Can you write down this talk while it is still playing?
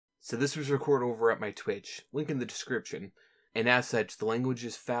So this was recorded over at my Twitch, link in the description, and as such, the language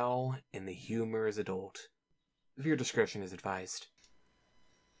is foul and the humor is adult. Viewer discretion is advised.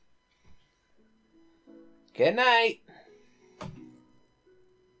 Good night.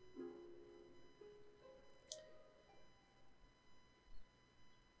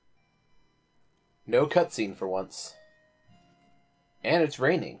 No cutscene for once. And it's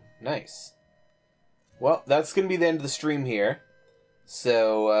raining. Nice. Well, that's going to be the end of the stream here.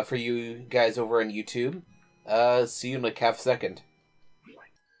 So, for you guys over on YouTube, see you in like half a second.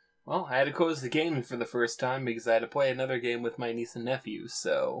 Well, I had to close the game for the first time because I had to play another game with my niece and nephew,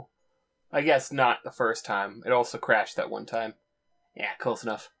 so... I guess not the first time. It also crashed that one time. Yeah, close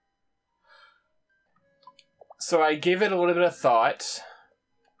enough. So I gave it a little bit of thought.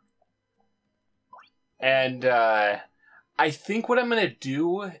 And, I think what I'm going to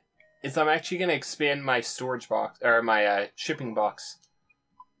do is I'm actually going to expand my storage box, or my shipping box.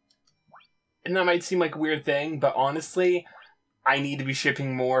 And that might seem like a weird thing, but honestly, I need to be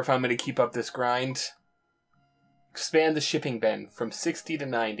shipping more if I'm going to keep up this grind. Expand the shipping bin from 60 to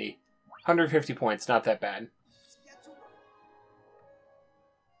 90. 150 points, not that bad.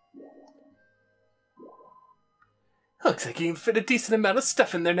 Looks like you can fit a decent amount of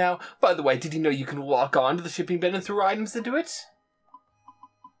stuff in there now. By the way, did you know you can walk onto the shipping bin and throw items into it?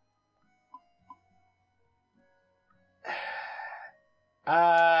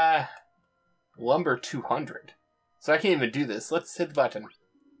 Lumber 200. So I can't even do this. Let's hit the button.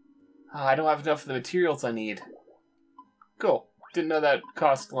 Oh, I don't have enough of the materials I need. Cool. Didn't know that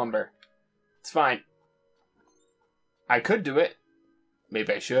cost lumber. It's fine. I could do it.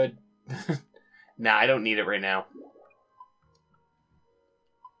 Maybe I should. Nah, I don't need it right now.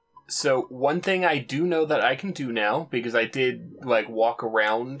 So, one thing I do know that I can do now, because I did, like, walk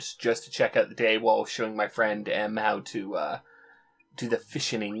around just to check out the day while showing my friend M how to, do the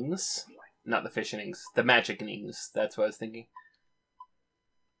fissionings. Not the fissionings, the magicnings. That's what I was thinking.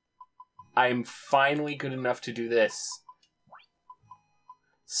 I'm finally good enough to do this.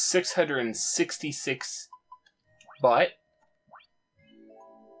 666 but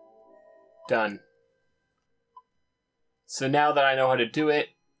done. So now that I know how to do it,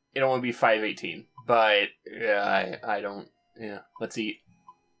 it'll only be 518. But yeah, I don't. Yeah, let's eat.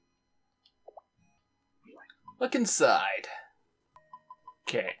 Look inside.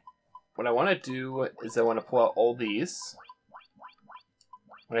 Okay. What I want to do is I want to pull out all these.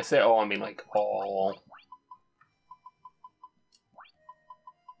 When I say all, I mean like all.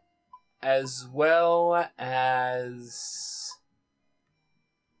 As well as...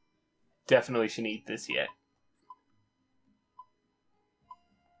 Definitely shouldn't eat this yet.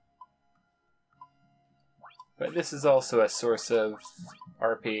 But this is also a source of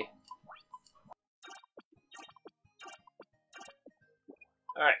RP.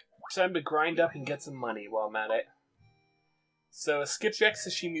 Alright, time to grind up and get some money while I'm at it. So, a skipjack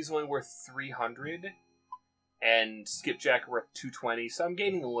sashimi is only worth 300. And skipjack worth 220, so I'm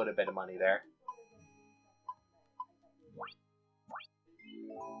gaining a little bit of money there.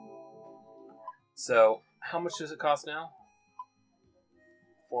 So, how much does it cost now?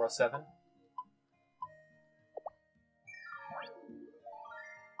 407.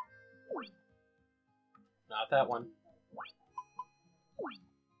 Not that one.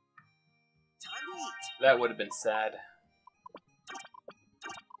 That would have been sad.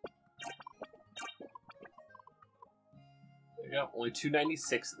 There you go. Only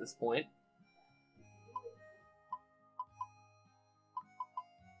 296 at this point.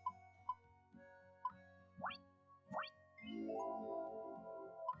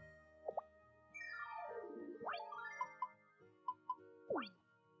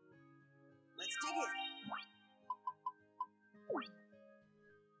 Let's dig it.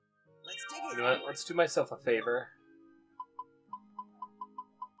 Let's dig it. You know what? Let's do myself a favor.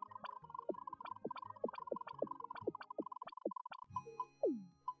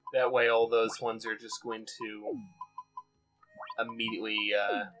 That way all those ones are just going to immediately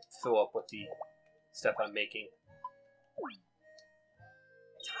fill up with the stuff I'm making.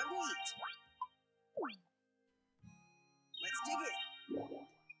 Time to eat. Let's dig it.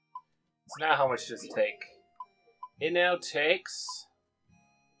 So now how much does it take? It now takes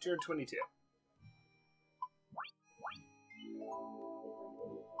 222.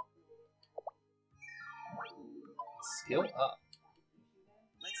 Skill up.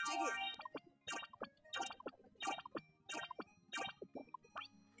 Let's dig it.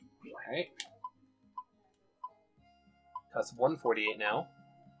 Alright. Costs 148 now.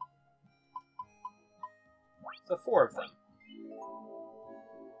 So 4 of them.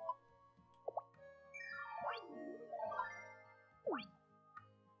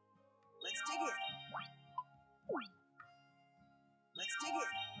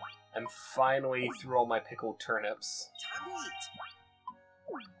 I'm finally through all my pickled turnips. Time to eat.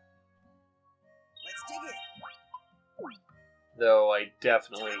 Let's dig in. Though I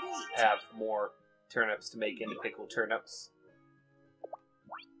definitely have more turnips to make into pickled turnips.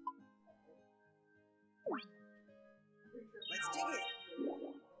 Let's dig in.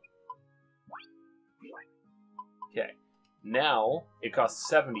 Okay. Now, it costs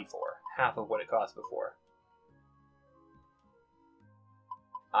 74. Half of what it cost before.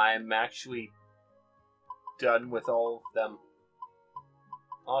 I'm actually done with all of them.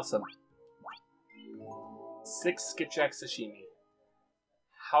 Awesome. 6 skipjack sashimi.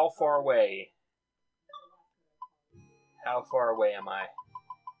 How far away? How far away am I?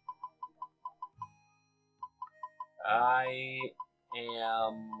 I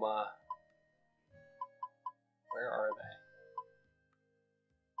am... where are they?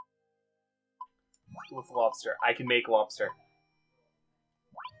 With lobster. I can make lobster.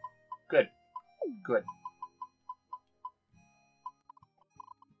 Good. Good.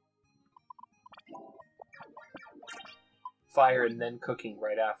 Fire and then cooking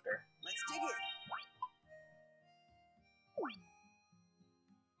right after. Let's dig in.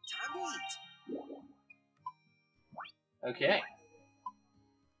 Time to eat. Okay.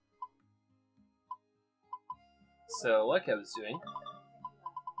 So, like I was doing,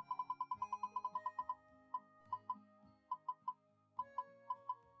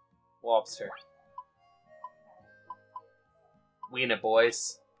 lobster. We in it,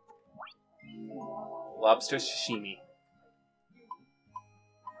 boys. Lobster sashimi.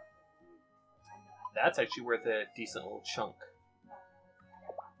 That's actually worth a decent little chunk.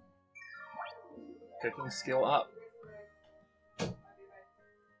 Cooking skill up.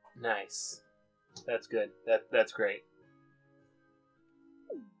 Nice. That's good. That's great.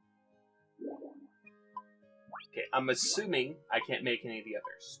 Okay, I'm assuming I can't make any of the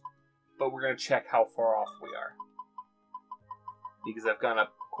others. But we're going to check how far off we are. Because I've gone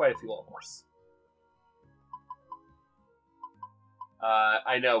up quite a few levels.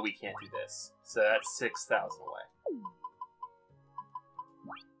 I know we can't do this. So that's 6,000 away.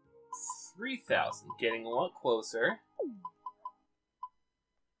 3,000, getting a lot closer.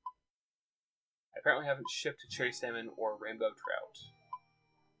 I apparently haven't shipped a cherry salmon or rainbow trout.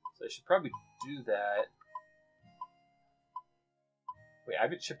 So I should probably do that. Wait, I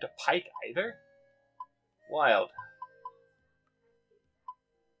haven't shipped a pike either? Wild.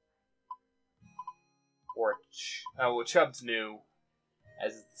 Or well, chub's new,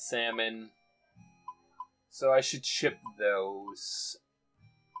 as is the salmon. So I should ship those.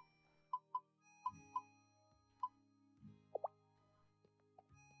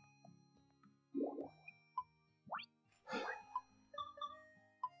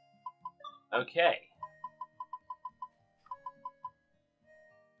 Okay.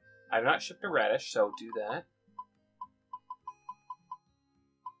 I've not shipped a radish, so I'll do that.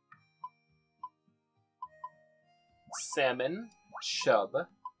 Salmon, chub,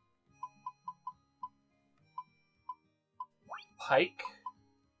 pike,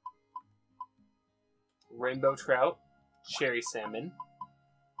 rainbow trout, cherry salmon.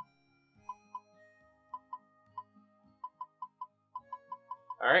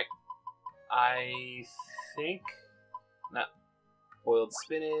 Alright. I think... Not boiled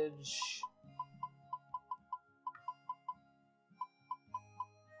spinach.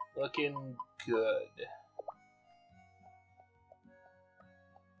 Looking good.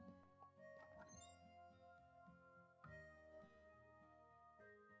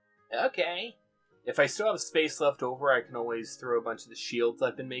 Okay. If I still have space left over, I can always throw a bunch of the shields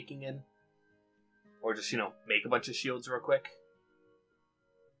I've been making in. Or just, make a bunch of shields real quick.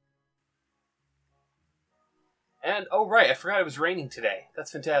 And, oh right, I forgot it was raining today.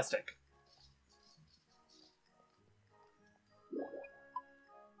 That's fantastic.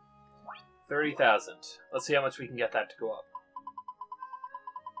 $30,000. Let's see how much we can get that to go up.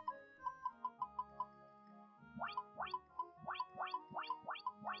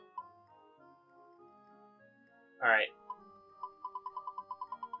 Alright.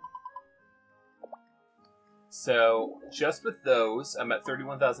 So, just with those, I'm at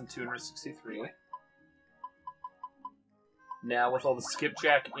 31,263. Now, with all the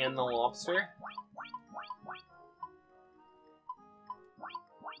skipjack and the lobster...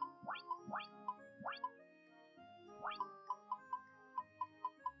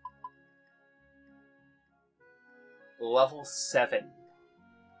 Level 7.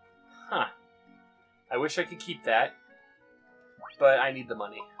 Huh. I wish I could keep that, but I need the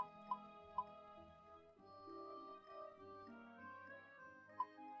money.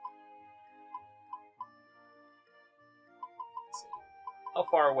 Let's see. How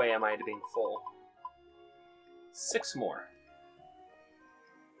far away am I to being full? 6 more.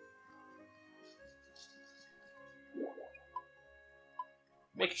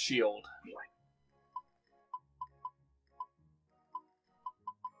 Make a shield.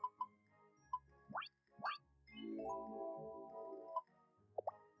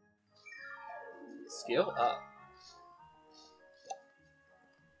 Skill up.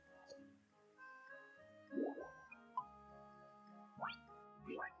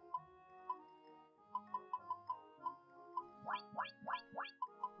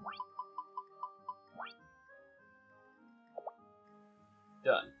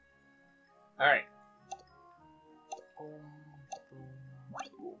 Done. Alright.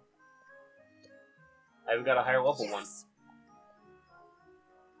 I've got a higher level one.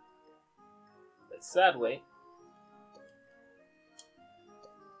 But sadly,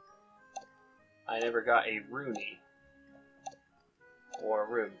 I never got a Rooney. Or a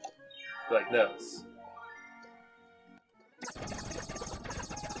Rune. Like those.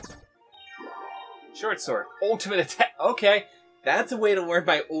 Short sword. Ultimate attack. Okay. That's a way to learn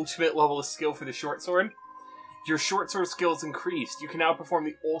my ultimate level of skill for the short sword. Your short sword skill is increased. You can now perform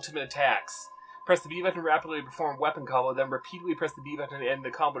the ultimate attacks. Press the B button to rapidly perform weapon combo, then repeatedly press the B button to end the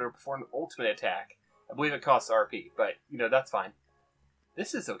combo to perform an ultimate attack. I believe it costs RP, but, you know, that's fine.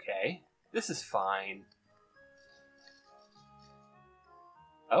 This is okay. This is fine.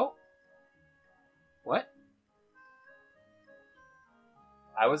 Oh? What?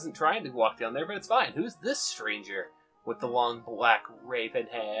 I wasn't trying to walk down there, but it's fine. Who's this stranger with the long black raven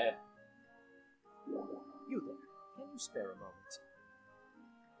hair? You there. Can you spare a moment?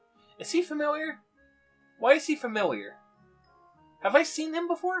 Is he familiar? Why is he familiar? Have I seen him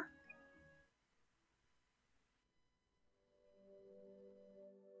before?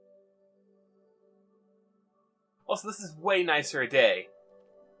 Also, this is way nicer a day.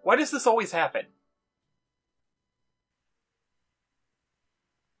 Why does this always happen?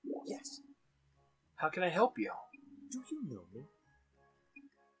 Yes. How can I help you? Do you know me?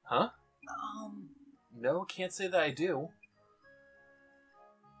 Huh? No, can't say that I do.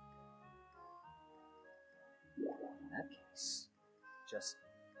 In that case, just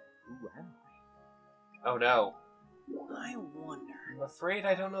who am I? Oh no. I wonder. I'm afraid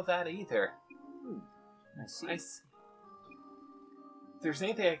I don't know that either. I see. I see. If there's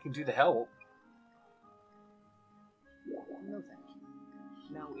anything I can do to help. No, thank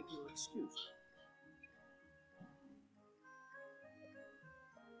you. Now, if you'll excuse me.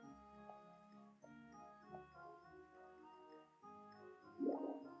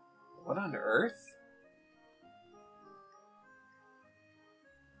 What on earth?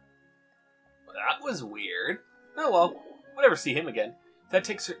 That was weird. Oh well, we'll never see him again. That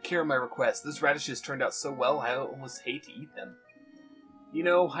takes care of my request. Those radishes turned out so well, I almost hate to eat them. You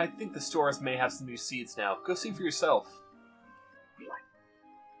know, I think the stores may have some new seeds now. Go see for yourself.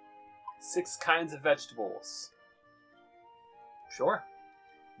 6 kinds of vegetables. Sure.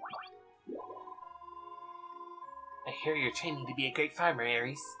 I hear you're training to be a great farmer,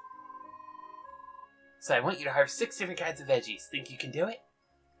 Ares. So I want you to harvest 6 different kinds of veggies. Think you can do it?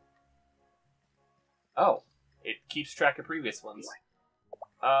 Oh, it keeps track of previous ones.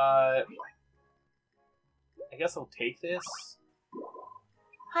 I guess I'll take this.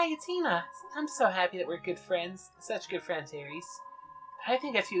 Hi, it's Ina. I'm so happy that we're good friends. Such good friends, Ares. I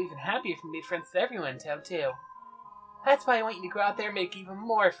think I feel even happier if we made friends with everyone in town, too. That's why I want you to go out there and make even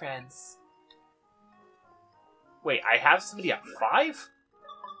more friends. Wait, I have somebody at 5?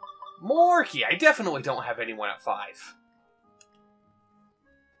 Morky, I definitely don't have anyone at 5.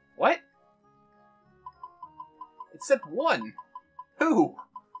 What? It said 1. Who?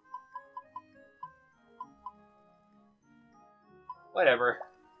 Whatever.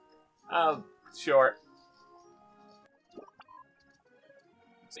 Sure.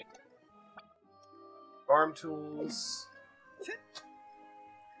 Farm tools.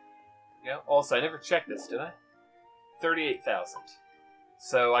 Yeah, also, I never checked this, did I? 38,000.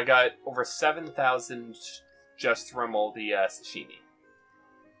 So I got over 7,000 just from all the sashimi.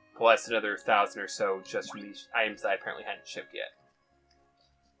 Plus another 1,000 or so just from these items that I apparently hadn't shipped yet.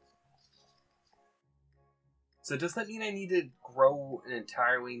 So does that mean I need to grow an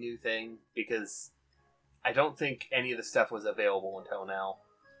entirely new thing? Because I don't think any of the stuff was available until now.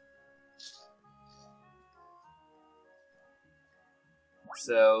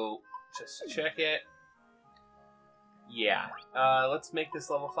 So, just to check it. Yeah. Let's make this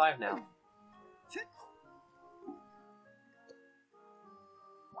level 5 now.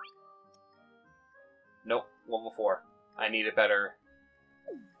 Nope, level 4. I need a better...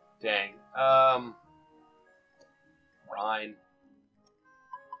 Dang. Fine.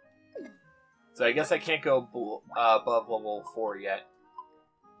 So I guess I can't go above level 4 yet.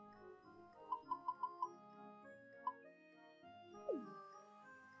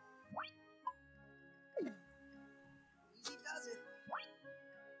 Easy does it.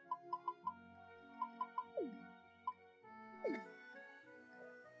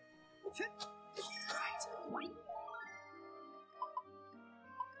 Right.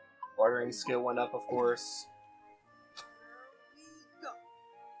 Watering skill went up, of course. Here we go.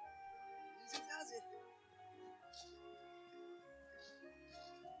 Easy does it.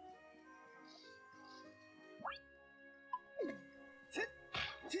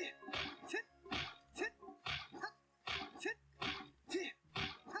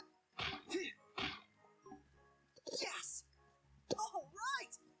 Yes! All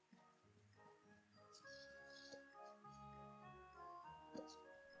right!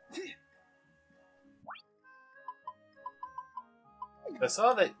 I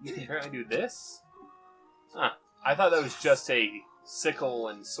saw that you can apparently do this. Huh. I thought that was just a sickle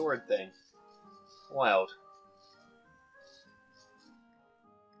and sword thing. Wild.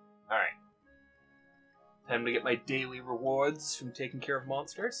 Alright. Time to get my daily rewards from taking care of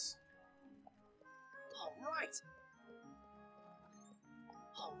monsters. All right!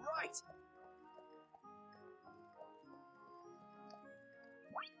 All right!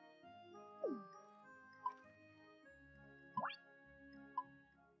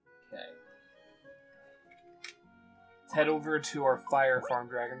 Okay. Let's head over to our fire farm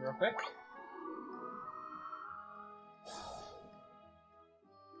dragon real quick.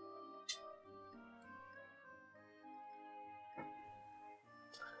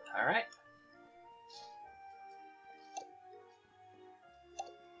 Alright.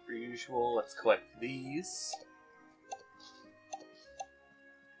 Per usual, let's collect these.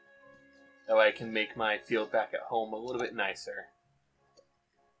 That way I can make my field back at home a little bit nicer.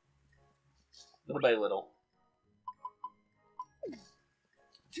 Little by little.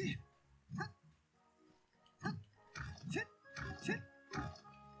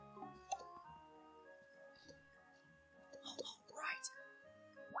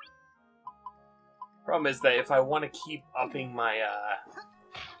 Problem is that if I want to keep upping my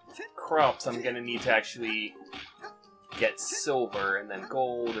crops, I'm going to need to actually get silver, and then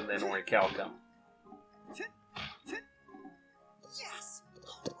gold, and then orichalcum. Yes!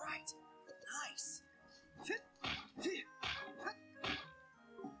 All right! Nice!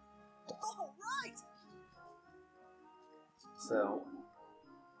 All right! So...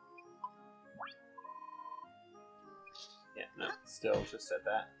 yeah, no, still just at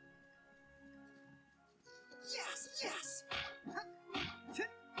that. Yes! Yes!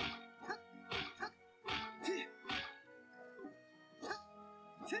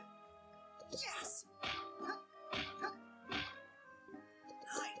 Yes!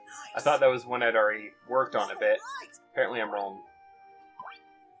 Nice! I thought that was one I'd already worked on a bit. Right. Apparently I'm wrong.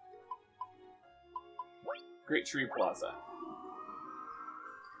 Great Tree Plaza.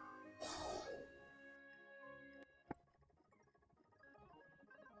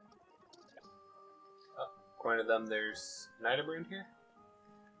 Oh, according to them, there's an item around here.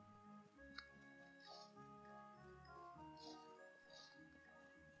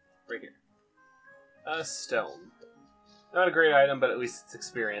 Right here. A stone. Not a great item, but at least it's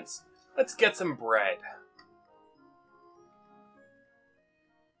experience. Let's get some bread.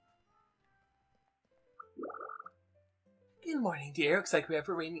 Good morning, dear. Looks like we have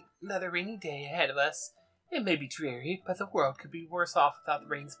another rainy day ahead of us. It may be dreary, but the world could be worse off without the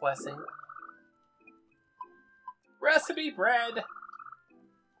rain's blessing. Recipe bread!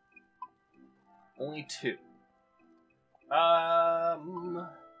 Only 2.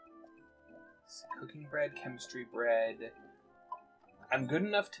 Cooking bread, chemistry bread. I'm good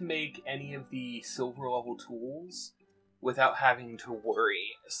enough to make any of the silver level tools without having to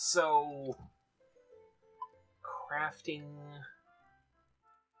worry. So, crafting,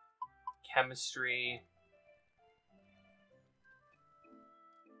 chemistry.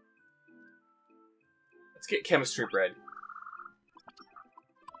 Let's get chemistry bread.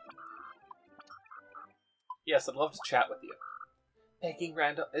 Yes, I'd love to chat with you. Baking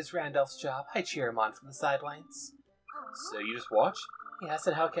is Randolph's job. I cheer him on from the sidelines. So you just watch? Yes,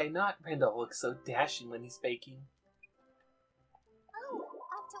 and how can I not? Randolph looks so dashing when he's baking. Oh,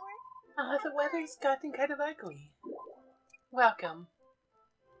 off to work? Ah, the weather's gotten kind of ugly. Welcome.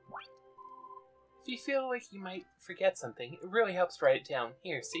 If you feel like you might forget something, it really helps write it down.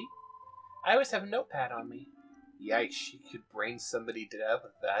 Here, see? I always have a notepad on me. Yikes, you could brain somebody to death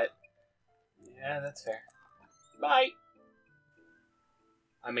with that. Yeah, that's fair. Bye!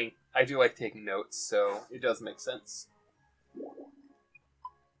 I mean, I do like taking notes, so it does make sense.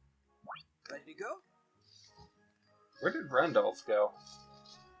 Ready to go? Where did Randolph go?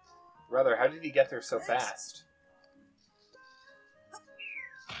 Rather, how did he get there so Thanks. fast?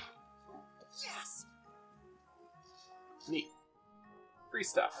 Yes! Neat. Free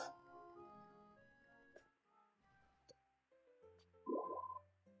stuff.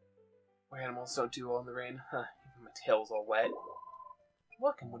 Where animals don't do well in the rain. Huh, even my tail's all wet.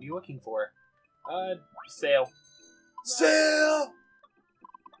 Welcome, what are you looking for? Sale. Sale!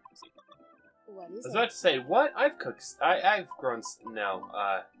 What I is was it? about to say, what? I've cooked... I've grown... No,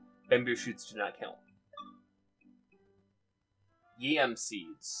 bamboo shoots do not count. Yam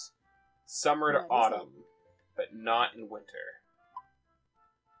seeds. Summer to What is autumn, but not in winter.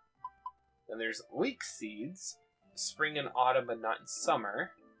 Then there's leek seeds. Spring and autumn, but not in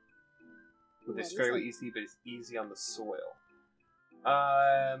summer. Which What is is fairly it? easy, but it's easy on the soil.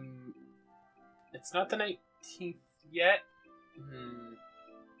 It's not the 19th yet.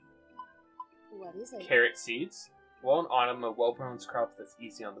 What is it? Carrot seeds. Well, in autumn, a well-balanced crop that's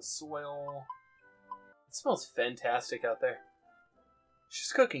easy on the soil. It smells fantastic out there.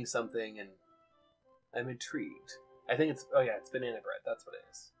 She's cooking something, and I'm intrigued. I think it's... Oh yeah, it's banana bread. That's what it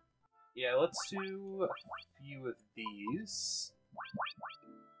is. Yeah, let's do a few of these.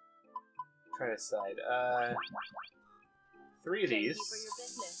 Try to decide. 3 of Thank you these. for your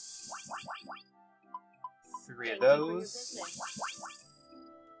business. 3 of Thank you for your those. business.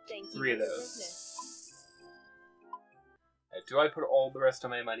 Thank you 3 of for your those. business. Do I put all the rest of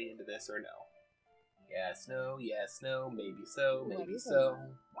my money into this or no? Yes, no, maybe so, What maybe is it? so.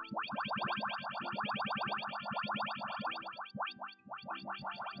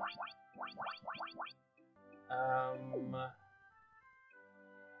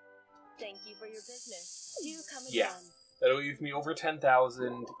 Thank you for your business. Do come Yeah. again. That'll leave me over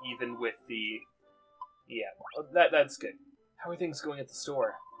 10,000, even with the... Yeah, that's good. How are things going at the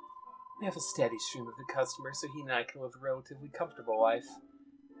store? We have a steady stream of the customers, so he and I can live a relatively comfortable life.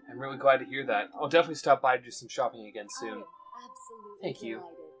 I'm really glad to hear that. I'll definitely stop by to do some shopping again I soon. am absolutely Thank you.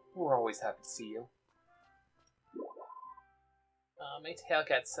 delighted. We're always happy to see you. Oh, my tail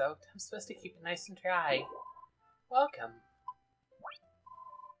got soaked. I'm supposed to keep it nice and dry. Welcome.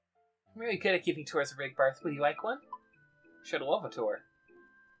 I'm really good at giving tours of Rigbarth. Would you like one? Should love a tour.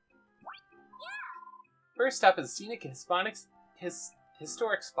 First stop is a scenic and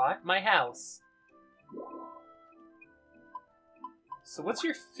historic spot, my house. So what's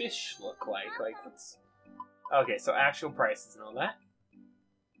your fish look like? Like, what's... Okay, so actual prices and all that.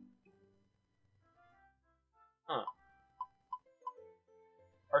 Huh.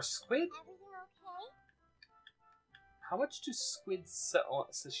 Are squid... Everything okay? How much do squid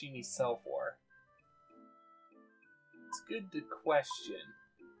sashimi sell for? It's a good question.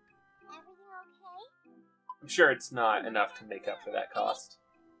 Everything okay? I'm sure it's not enough to make up for that cost.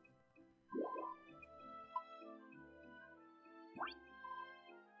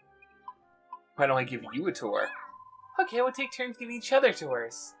 Why don't I give you a tour? Okay, we'll take turns giving each other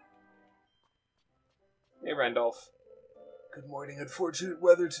tours. Hey, Randolph. Good morning. Unfortunate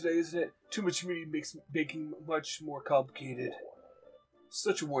weather today, isn't it? Too much meat makes baking much more complicated.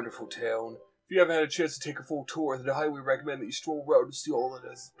 Such a wonderful town. If you haven't had a chance to take a full tour, then I highly recommend that you stroll around to see all it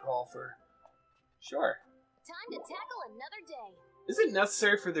has to offer. Sure. Time to tackle another day. Is it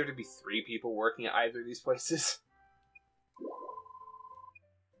necessary for there to be 3 people working at either of these places?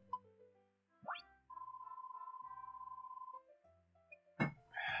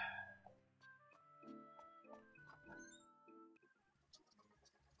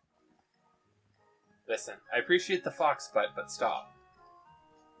 Listen, I appreciate the fox butt, but stop.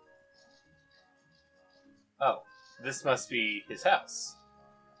 Oh, this must be his house.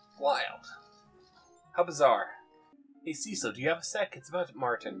 Wild. How bizarre. Hey Cecil, do you have a sec? It's about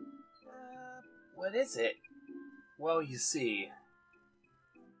Martin. What is it? Well, you see...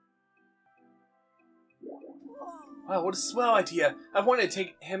 Wow, what a swell idea! I've wanted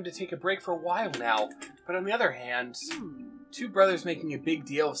him to take a break for a while now. But on the other hand, 2 brothers making a big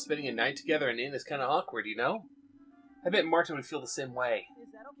deal of spending a night together in an inn is kind of awkward, you know? I bet Martin would feel the same way.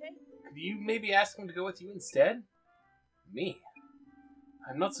 Is that okay? Could you maybe ask him to go with you instead? Me?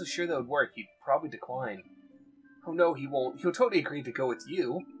 I'm not so sure that would work. He'd probably decline. Oh no, he won't. He'll totally agree to go with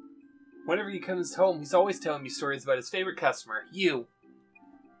you. Whenever he comes home, he's always telling me stories about his favorite customer, you.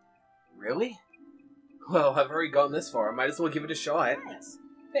 Really? Well, I've already gone this far. I might as well give it a shot. Thanks.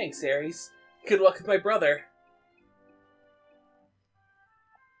 Thanks, Aries. Good luck with my brother.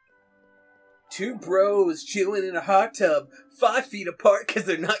 2 bros chilling in a hot tub, 5 feet apart because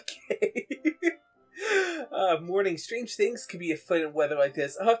they're not gay. Morning. Strange things can be afoot in weather like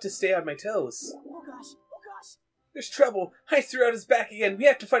this. I'll have to stay on my toes. Oh gosh. Oh gosh. There's trouble! Ice threw out his back again! We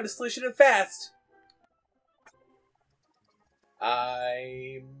have to find a solution and fast!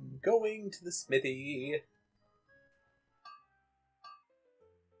 I'm going to the smithy.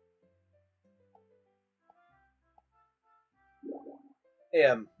 Hey,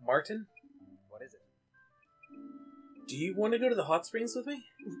 Martin? What is it? Do you want to go to the hot springs with me?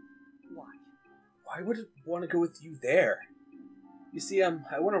 Why? Why would I want to go with you there? You see, I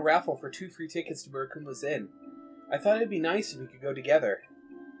won a raffle for 2 free tickets to Murakuma's Inn. I thought it'd be nice if we could go together.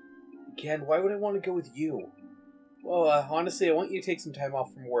 Again, why would I want to go with you? Well, honestly, I want you to take some time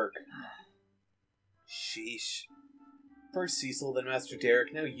off from work. Sheesh. First Cecil, then Master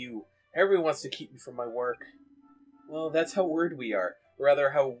Derek, now you. Everyone wants to keep me from my work. Well, that's how worried we are. Or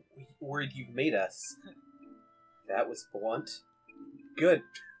rather, how worried you've made us. That was blunt. Good.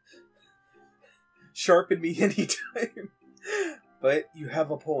 Sharpen me anytime. But you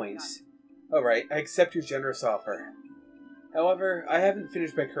have a point. Alright, I accept your generous offer. However, I haven't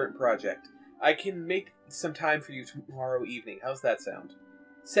finished my current project. I can make some time for you tomorrow evening. How's that sound?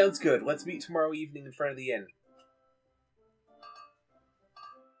 Sounds good. Let's meet tomorrow evening in front of the inn.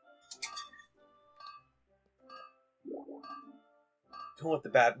 Don't let the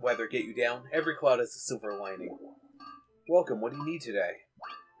bad weather get you down. Every cloud has a silver lining. Welcome. What do you need today?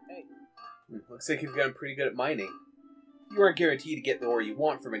 Hey. Looks like you've gotten pretty good at mining. You aren't guaranteed to get the ore you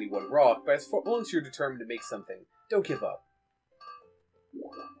want from any one rock, but as long as you're determined to make something, don't give up.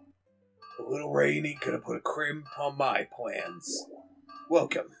 A little rain ain't gonna put a crimp on my plans.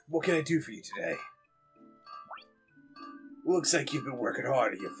 Welcome. What can I do for you today? Looks like you've been working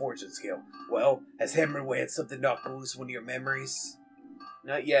hard at your fortune skill. Well, has hammering away at something knocked loose one of your memories?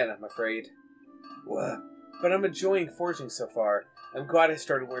 Not yet, I'm afraid. Well, but I'm enjoying forging so far. I'm glad I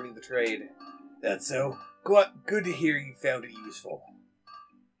started learning the trade. That's so. Good to hear you found it useful.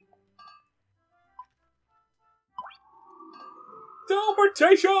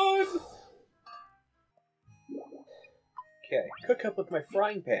 Teleportation! Okay, cook up with my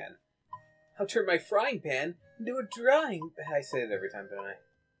frying pan. I'll turn my frying pan into a drying... I say it every time, don't I?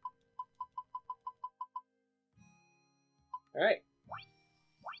 Alright.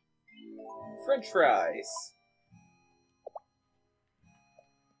 French fries.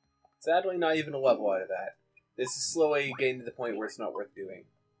 Sadly, not even a level out of that. This is slowly getting to the point where it's not worth doing.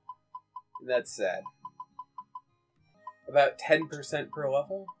 And that's sad. About 10% per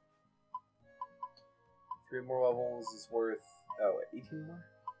level? 3 more levels is worth... Oh, 18 more?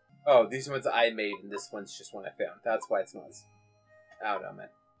 Oh, these are ones I made, and this one's just one I found. That's why it's not as... I don't know, man.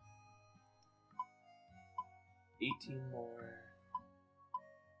 18 more...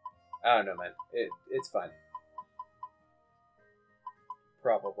 I don't know, man. It's fine.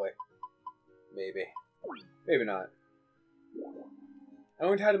 Probably. Maybe. Maybe not. I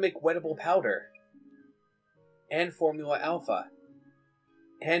learned how to make wettable powder. And Formula Alpha.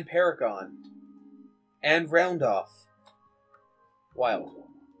 And Paragon. And Roundoff. Wild.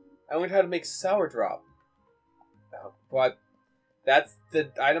 I learned how to make Sour Drop. Oh, but that's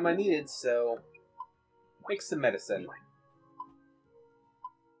the item I needed, so... Make some medicine.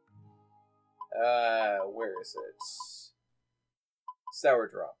 Where is it? Sour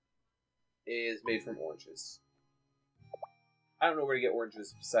Drop is made from oranges. I don't know where to get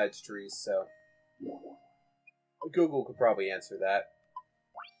oranges besides trees, so... Google could probably answer that.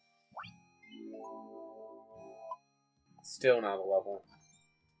 Still not a level.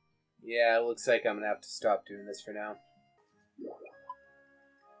 Yeah, it looks like I'm gonna have to stop doing this for now.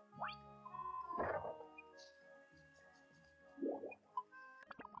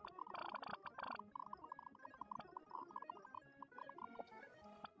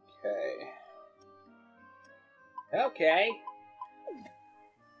 Okay.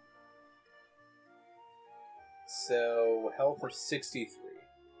 So, health of 63.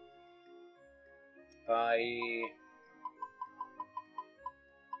 If I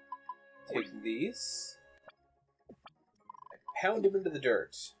take these, I pound them into the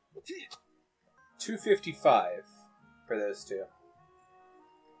dirt. 255 for those two.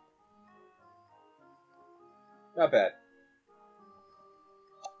 Not bad.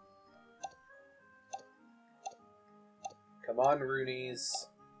 Come on, Roonies.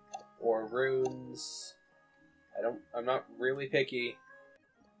 Or runes. I'm not really picky.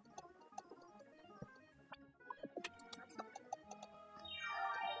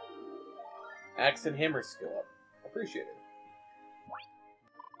 Axe and hammer skill up. Appreciate it.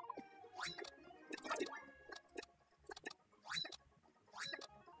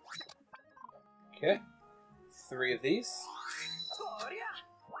 Okay. 3 of these.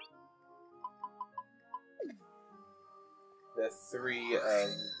 The 3 of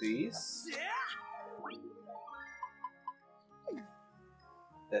these.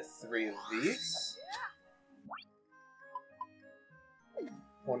 the 3 of these.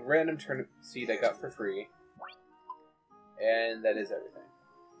 1 random turnip seed I got for free. And that is everything.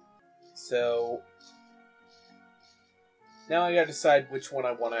 So now I gotta decide which one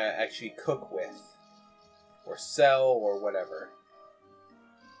I want to actually cook with. Or sell, or whatever.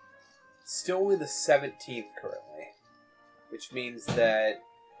 It's still only the 17th currently. Which means that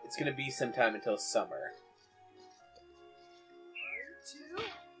it's gonna be some time until summer. 2.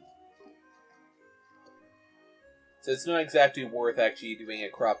 So it's not exactly worth actually doing a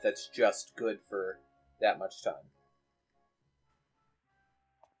crop that's just good for that much time.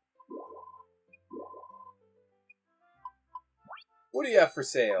 What do you have for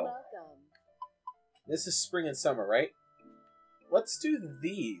sale? Welcome. This is spring and summer, right? Let's do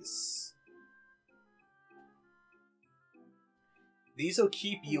these. These will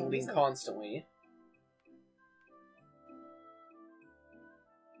keep yielding constantly.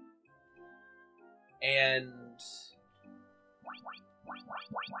 And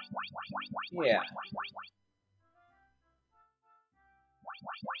yeah.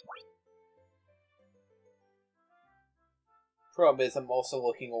 Problem is, I'm also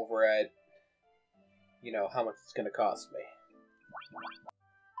looking over at, how much it's going to cost me.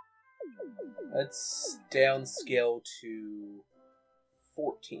 Let's downscale to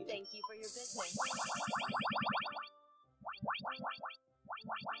 14. Thank you for your business.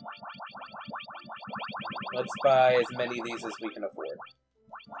 Let's buy as many of these as we can afford.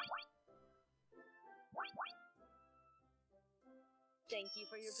 Thank you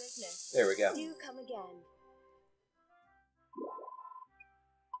for your business. There we go. Do come again.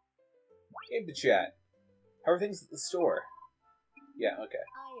 Game to chat. How are things at the store? Yeah, okay.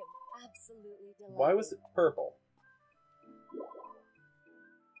 I am absolutely delighted. Why was it purple?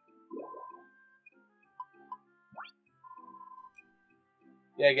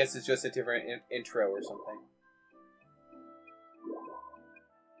 Yeah, I guess it's just a different intro or something.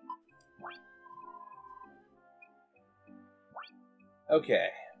 Okay.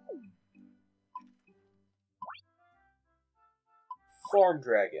 Farm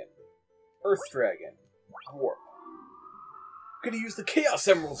Dragon. Earth Dragon. Warp. I'm gonna use the Chaos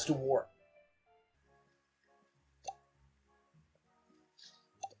Emeralds to warp.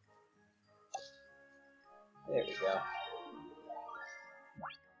 There we go.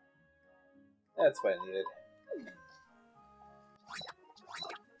 That's what I needed.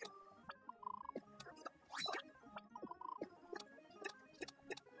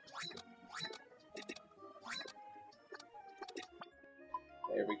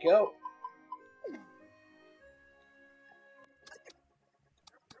 There we go.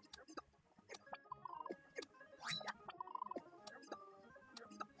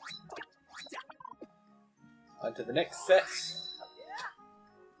 On to the next set. Yeah.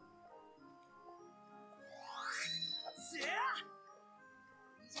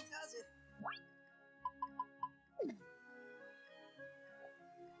 Easy does it.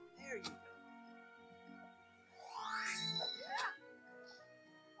 There you go.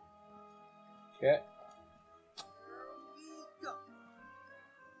 Okay. Here we go.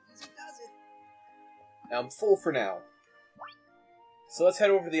 Easy does it. Now I'm full for now. So let's head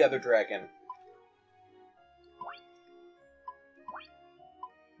over to the other dragon.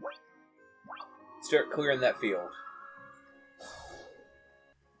 Start clearing that field.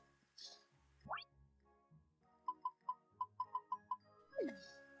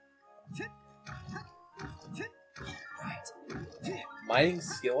 Mining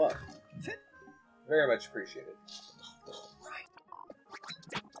skill up. Very much appreciated.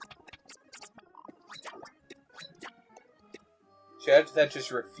 Shout out to that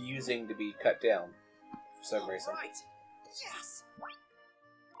just refusing to be cut down for some reason. Right. Yes.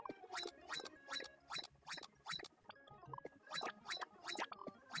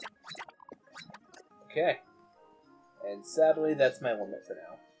 Okay. And sadly, that's my limit for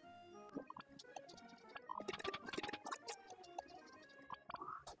now.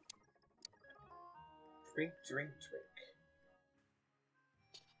 Drink, drink, drink.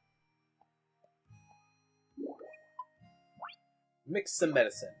 Mix some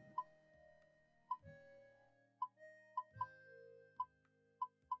medicine.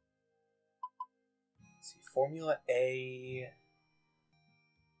 Let's see, Formula A.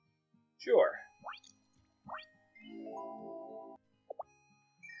 Sure.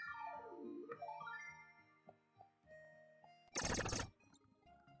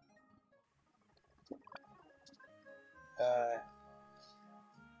 Okay.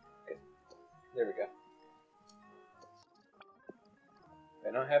 There we go. Do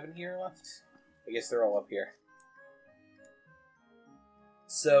I not have any here left? I guess they're all up here.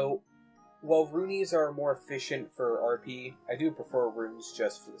 So, while Roonies are more efficient for RP, I do prefer runes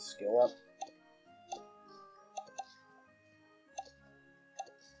just for the skill up.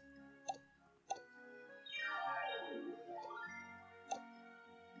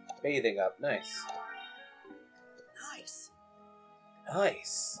 Bathing up, nice. Nice.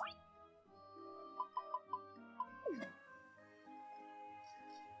 Nice. There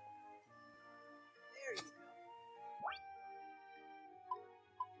you go.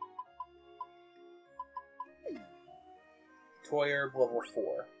 Toy herb level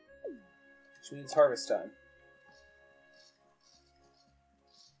 4. Which means harvest time.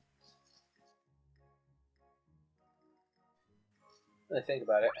 When I think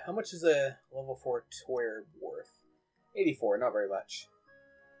about it, how much is a level 4 toy herb worth? 84, not very much.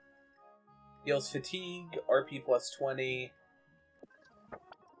 Heals fatigue, RP plus 20.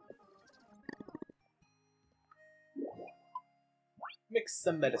 Mix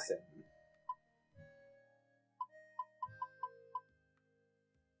some medicine.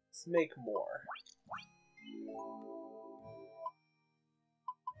 Let's make more.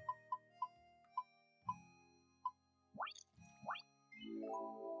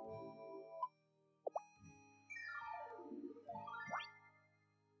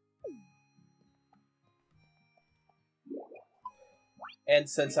 And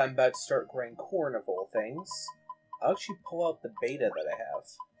since I'm about to start growing corn of all things, I'll actually pull out the beta that I have.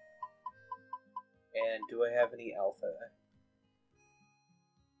 And do I have any alpha?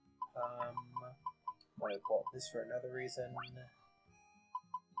 I'm going to pull out this for another reason.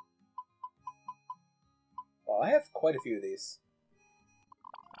 Well, I have quite a few of these.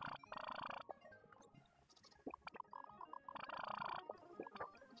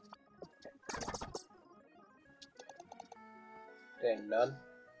 Dang, none.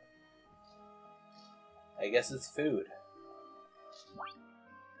 I guess it's food.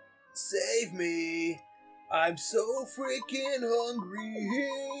 Save me! I'm so freaking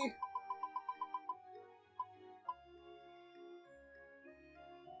hungry!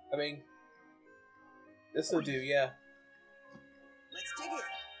 I mean, this'll do, yeah. Let's dig it.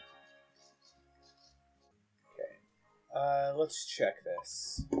 Okay. Let's check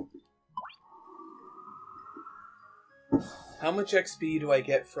this. How much XP do I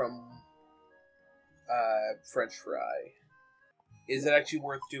get from French fry? Is it actually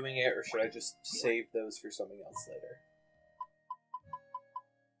worth doing it, or should I just save those for something else later?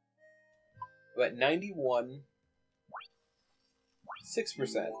 But 91,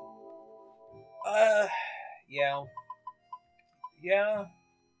 6%. Yeah. Yeah.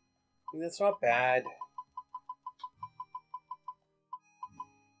 I mean, that's not bad.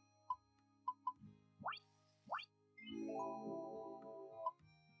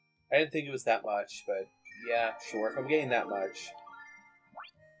 I didn't think it was that much, but yeah, sure, if I'm getting that much.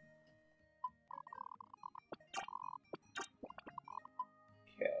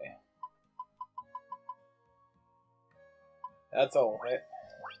 Okay. That's all right.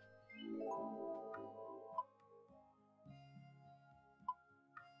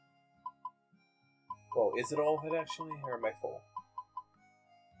 Whoa, is it all of it actually, or am I full?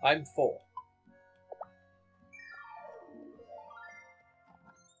 I'm full.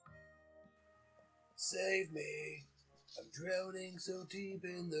 Save me. I'm drowning so deep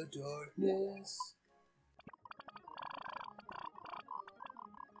in the darkness.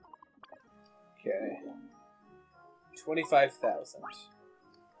 Okay. 25,000.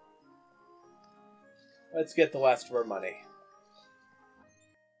 Let's get the last of our money.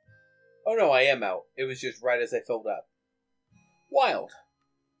 Oh no, I am out. It was just right as I filled up. Wild.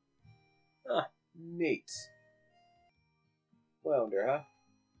 Ah, neat. Flounder, huh?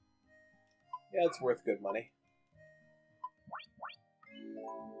 Yeah, it's worth good money.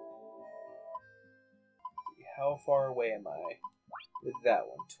 How far away am I with that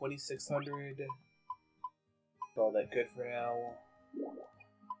one? 2,600. All that good for now.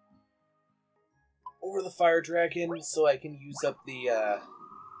 Over the fire dragon so I can use up the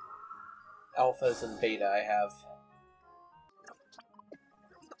alphas and beta I have.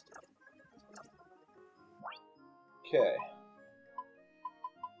 Okay.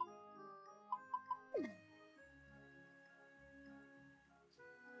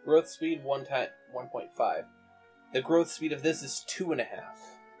 Growth speed 1.5. The growth speed of this is 2.5.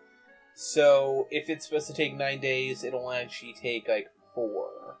 So if it's supposed to take 9 days, it'll actually take like 4.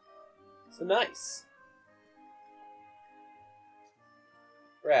 So nice.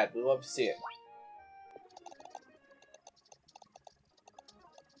 Rad, we love to see it.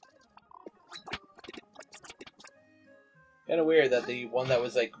 Kinda weird that the one that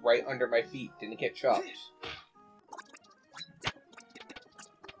was like right under my feet didn't get chopped.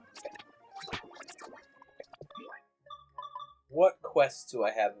 What quests do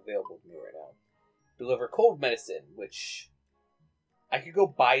I have available to me right now? Deliver cold medicine, which I could go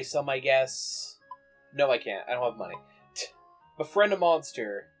buy some, I guess. No, I can't. I don't have money. Befriend a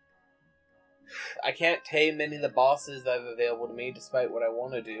monster. I can't tame any of the bosses that I have available to me, despite what I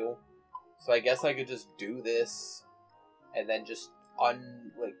want to do. So I guess I could just do this, and then just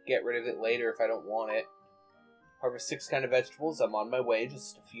get rid of it later if I don't want it. Harvest 6 kind of vegetables. I'm on my way,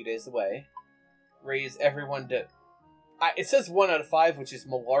 just a few days away. Raise everyone to... it says 1 out of 5, which is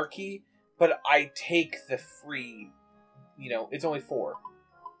malarkey, but I take the free... it's only 4.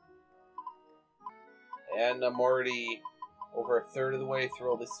 And I'm already over a third of the way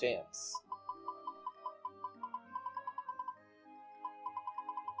through all the stamps.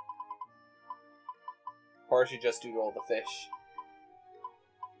 Or I should just do all the fish.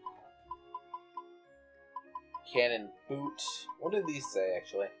 Cannon boot. What did these say,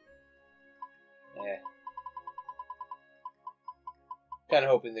 actually? Kind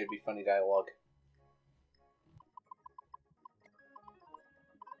of hoping there'd be funny dialogue.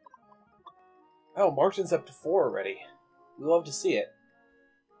 Oh, Martin's up to 4 already. We love to see it.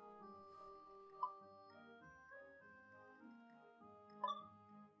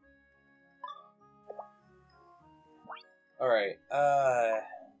 Alright, There,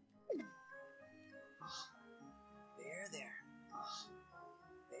 there.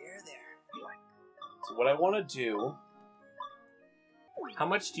 There, there. so what I want to do... How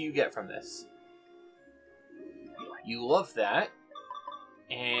much do you get from this? You love that.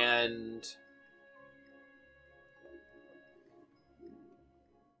 And...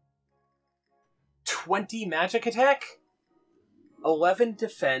 20 magic attack? 11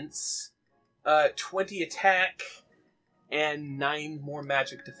 defense, 20 attack, and 9 more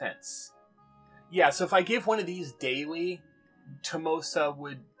magic defense. Yeah, so if I give one of these daily, Tomosa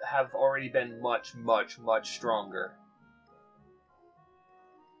would have already been much, much, much stronger.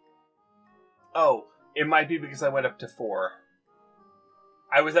 Oh, it might be because I went up to 4.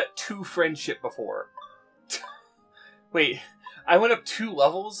 I was at 2 friendship before. Wait, I went up 2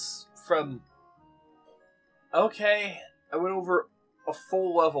 levels from... Okay, I went over a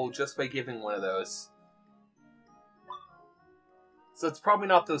full level just by giving one of those. So it's probably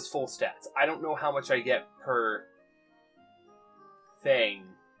not those full stats. I don't know how much I get per thing.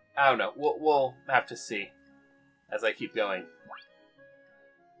 I don't know. We'll have to see as I keep going.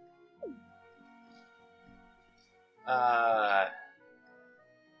 Yeah,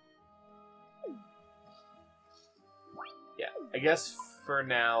 I guess for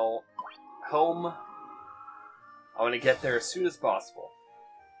now, home. I want to get there as soon as possible.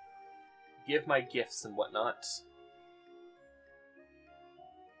 Give my gifts and whatnot.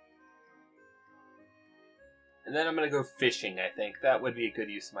 And then I'm going to go fishing, I think. That would be a good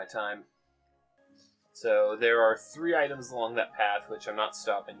use of my time. So there are 3 items along that path, which I'm not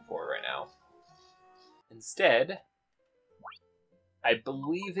stopping for right now. Instead, I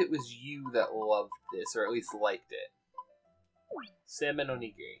believe it was you that loved this, or at least liked it. Salmon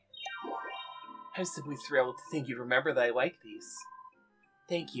onigiri. I'm simply thrilled to think you'd remember that I like these.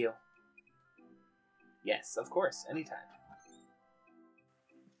 Thank you. Yes, of course, anytime.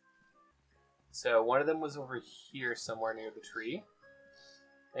 So one of them was over here somewhere near the tree.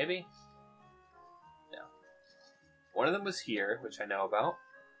 Maybe? No. One of them was here, which I know about.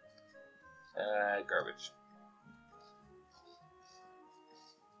 Garbage.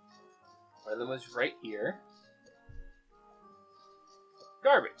 One of them was right here.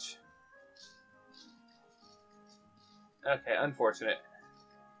 Garbage. Okay, unfortunate.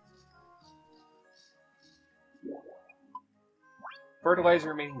 Fertilizer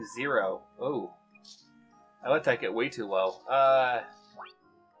remaining 0. Oh. I let that get way too low.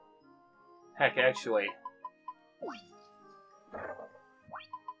 Heck, actually.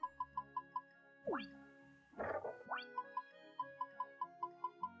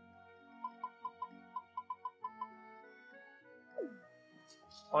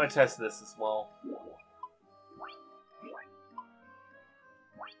 I want to test this as well.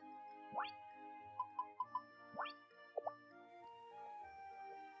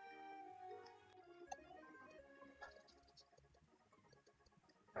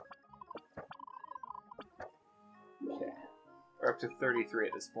 Okay. We're up to 33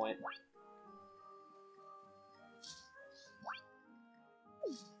 at this point.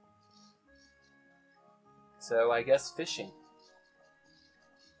 So I guess fishing.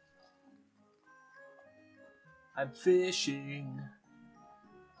 I'm fishing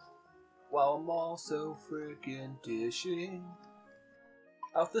while I'm also freaking dishing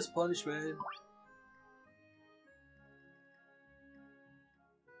out this punishment.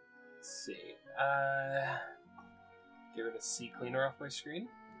 Let's see. Get rid of sea cleaner off my screen.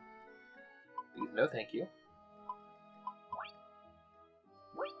 No, thank you.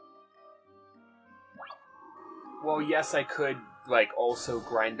 Well, yes, I could, like, also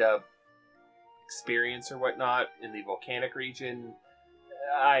grind up experience or whatnot in the volcanic region.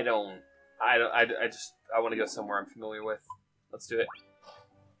 I want to go somewhere I'm familiar with. Let's do it.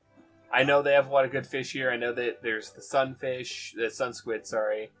 I know they have a lot of good fish here. I know that there's the sun squid,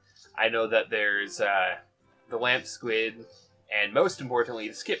 sorry. I know that there's the lamp squid, and most importantly,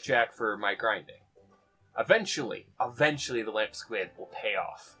 the skipjack for my grinding. Eventually, the lamp squid will pay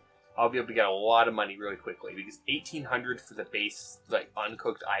off. I'll be able to get a lot of money really quickly, because 1,800 for the base, like,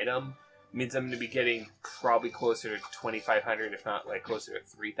 uncooked item means I'm going to be getting probably closer to 2,500, if not, like, closer to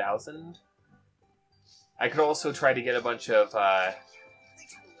 3,000. I could also try to get a bunch of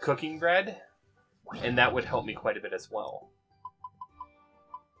cooking bread, and that would help me quite a bit as well.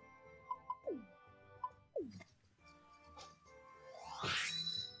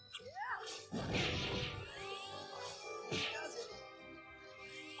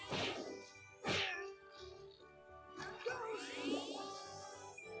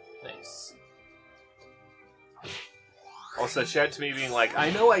 Nice. Also, shout out to me being like, I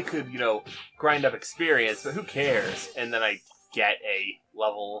know I could, grind up experience, but who cares? And then I get a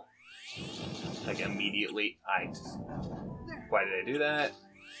level, like, immediately. Why did I do that?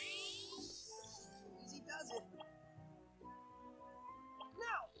 Easy does it.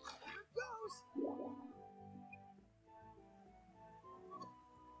 Now, here it goes.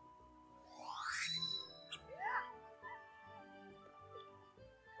 Yeah.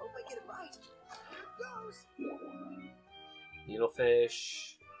 Hope I get a bite. Here it goes.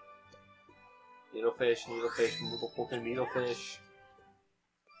 Needlefish. Needlefish, motherfucking needlefish.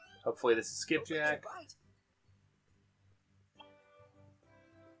 Hopefully this is skipjack.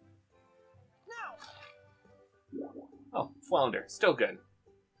 Oh, flounder. Still good.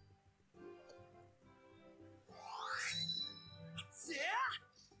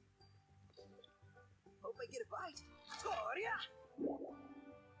 Hope I get a bite. Toria!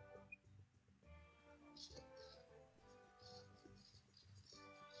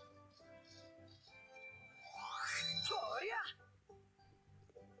 Toria!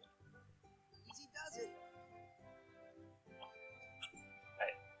 Easy does it.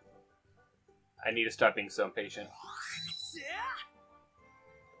 I need to stop being so impatient.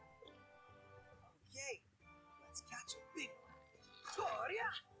 Okay, let's catch a big one. Toria!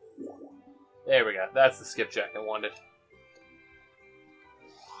 There we go. That's the skipjack I wanted.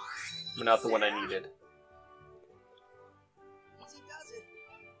 But not the one I needed. Easy does it.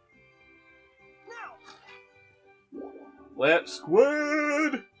 Now! Lap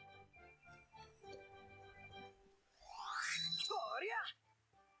squid! Toria!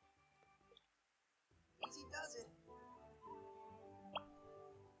 Easy does it.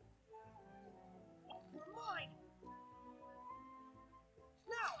 Mine!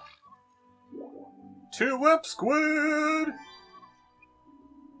 Now! 2 whip squid!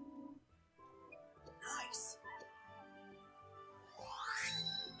 Nice!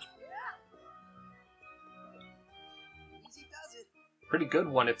 Easy does it. Pretty good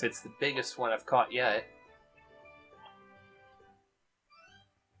one if it's the biggest one I've caught yet.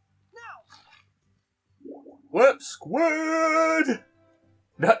 Now! Whip squid!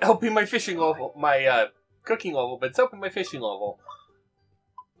 Not helping my fishing level, my cooking level, but it's helping my fishing level.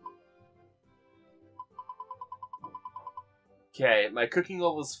 Okay, my cooking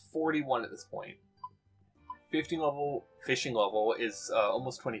level is 41 at this point. Fishing level is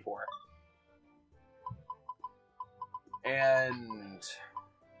almost 24. And...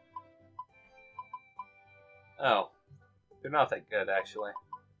 oh. They're not that good, actually.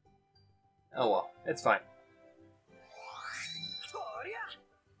 Oh well, it's fine. Toria!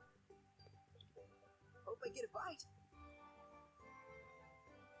 Hope I get a bite.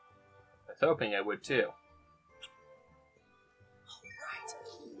 I was hoping I would too. Alright.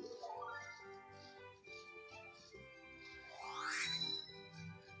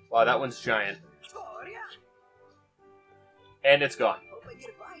 Wow, that one's giant. Toria! And it's gone. Hope I get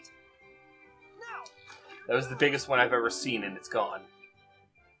a bite. Now! That was the biggest one I've ever seen, and it's gone.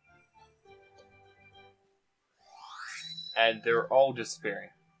 And they're all disappearing.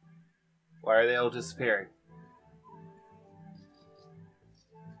 Why are they all disappearing?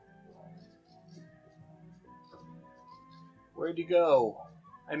 Where'd you go?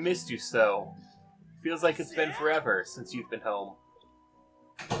 I missed you so. Feels like it's been forever since you've been home.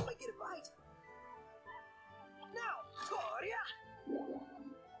 Hope I get a bite. Now! Toria!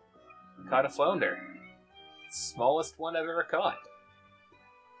 Caught a flounder. Smallest one I've ever caught.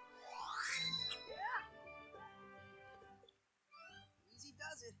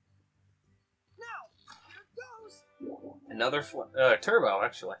 Another turbo,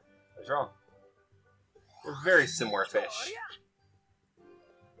 actually. I was wrong. They're very similar fish.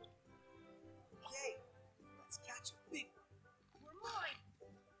 Okay, let's catch a big one.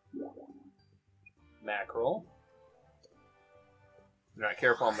 We're mine. Mackerel. If you're not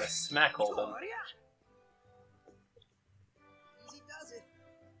careful, I'm going to smack hold them. Easy does it.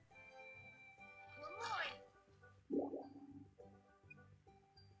 We're mine.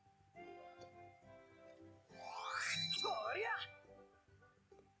 Gloria.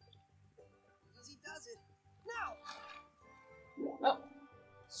 Easy does it. Now. Oh.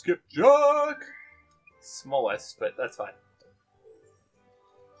 Skipjack! Smallest, but that's fine.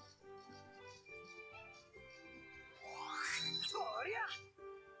 Gloria.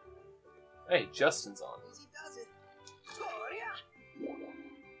 Hey, Justin's on. Easy does it. Gloria.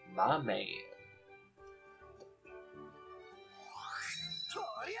 My man.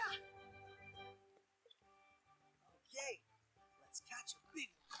 Gloria. Okay, let's catch a big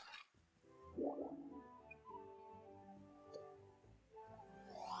one.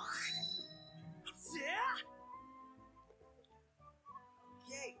 Yeah.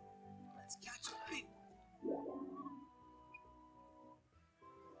 Okay, let's catch a big one.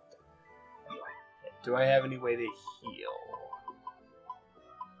 Do I have any way to heal?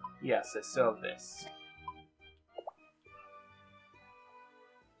 Yes, I still have this.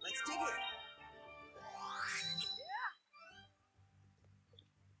 Let's dig in. Yeah.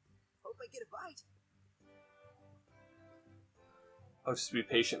 Hope I get a bite. I'll just be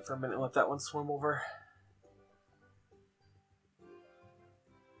patient for a minute and let that one swim over.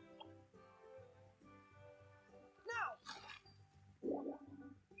 Now. All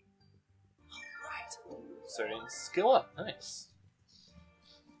right. Starting to skill up. Nice.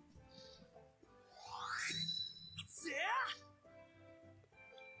 Yeah.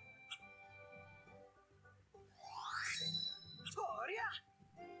 Gloria.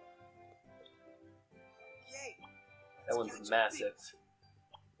 Okay. That let's one's catch a massive.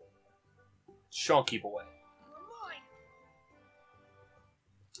 big Chunky boy. one. We're mine.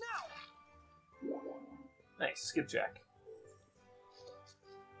 Now. Nice. Skipjack.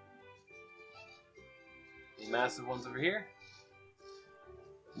 Any massive ones over here?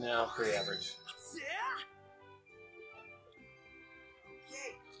 No, pretty average. Yeah.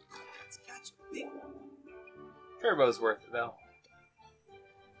 Okay, let's catch a big one. Turbo's worth it though.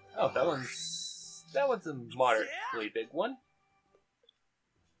 Oh, that one's a moderately big one.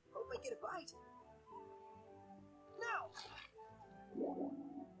 Hope I get a bite. Now.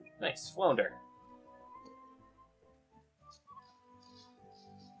 Nice. Flounder.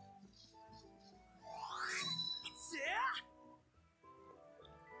 Yeah.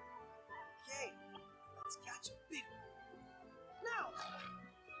 Okay, let's catch a big one. Now.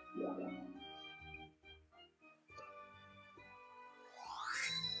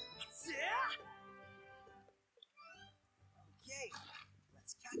 Yeah. Okay,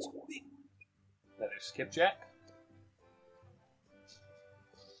 let's catch a big one. Another skipjack.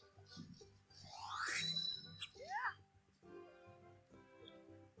 Yeah.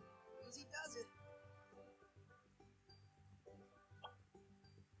 Easy does it.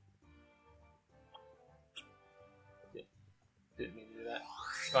 Didn't mean to do that.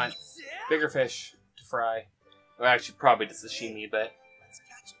 It's fine. Yeah. Bigger fish to fry. Well, actually, probably to sashimi, but Let's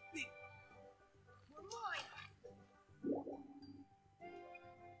catch a big one. We're mine.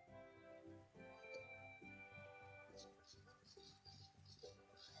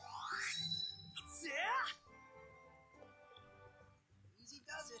 Yeah. Easy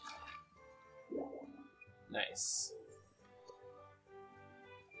does it. nice.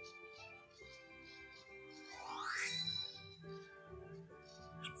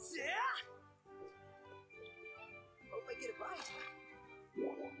 Yeah. Hope I get a bite.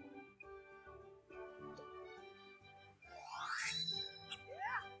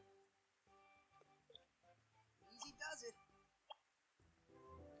 Yeah. Easy does it.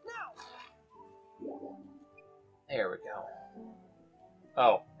 Now. There we go.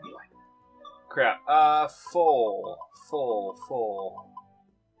 Oh. Crap. Full.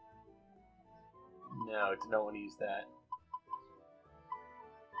 No, did not want to use that.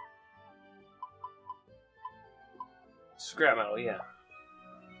 Scrap metal, yeah.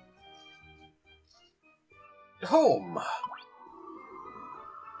 Home!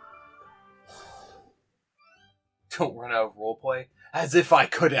 Don't run out of roleplay. As if I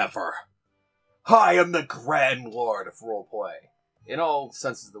could ever! I am the Grand Lord of roleplay. In all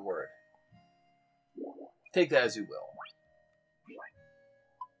senses of the word. Take that as you will.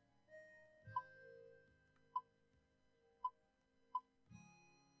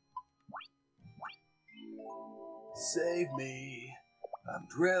 Save me. I'm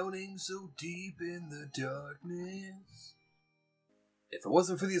drowning so deep in the darkness. If it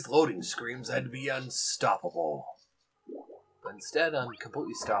wasn't for these loading screens, I'd be unstoppable. But instead, I'm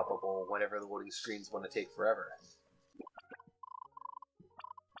completely stoppable whenever the loading screens want to take forever.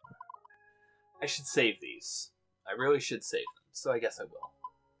 I should save these. I really should save them, so I guess I will.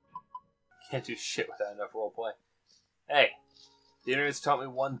 Can't do shit without enough roleplay. Hey, the internet's taught me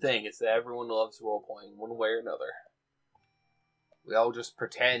one thing. It's that everyone loves roleplaying one way or another. We all just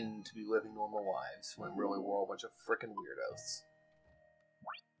pretend to be living normal lives, when really we're all a bunch of frickin' weirdos.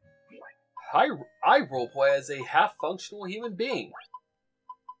 I roleplay as a half-functional human being.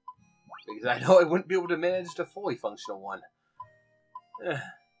 Because I know I wouldn't be able to manage a fully functional one.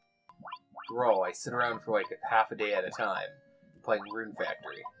 Bro, I sit around for like half a day at a time, playing Rune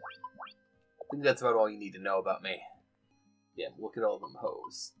Factory. I think that's about all you need to know about me. Yeah, look at all them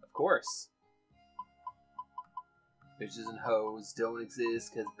hoes. Of course. Bitches and hoes don't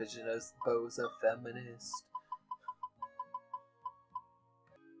exist because bitches and hoes are feminist.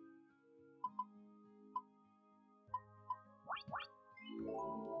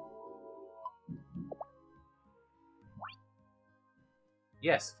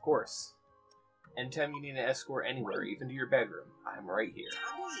 Yes, of course. Anytime you need an escort anywhere, even to your bedroom, I'm right here.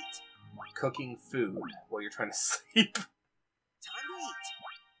 Time to eat. Cooking food while you're trying to sleep. Time to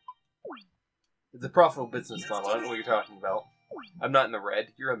eat. It's a profitable business model. I don't know what you're talking about. I'm not in the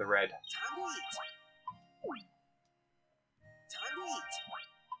red. You're in the red. Time to eat. Time to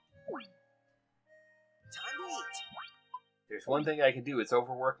eat. Time to eat. There's one thing I can do. It's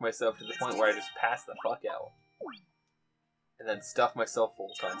overwork myself to the point where I just pass the fuck out. And then stuff myself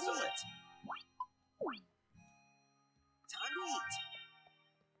full Time to constantly. eat. Time to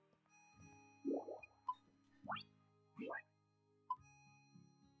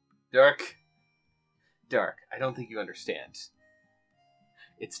eat. Dark, I don't think you understand.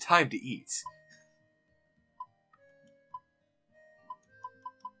 It's time to eat.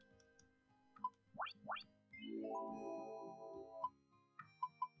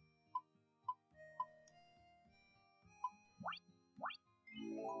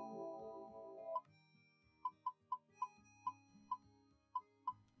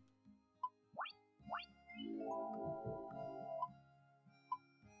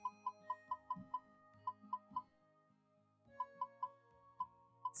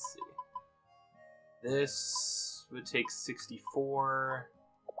 Let's see. This would take 64.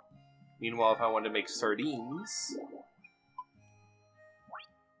 Meanwhile, if I wanted to make sardines...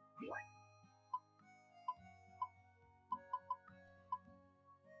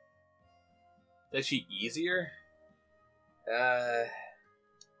 Is she easier?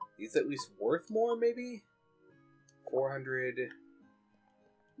 Is at least worth more, maybe? 400...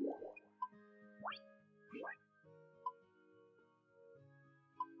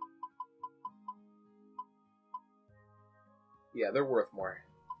 Yeah, they're worth more.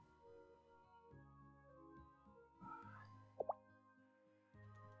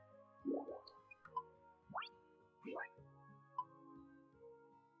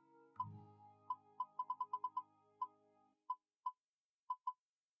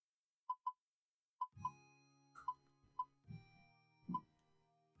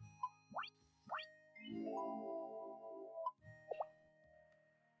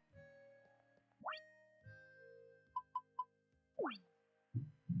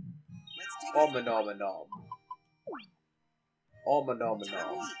 Let's dig Om in. nom nom. Om nom Time to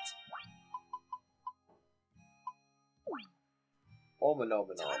nom. eat. Om nom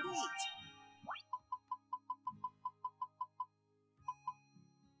nom. Time to eat.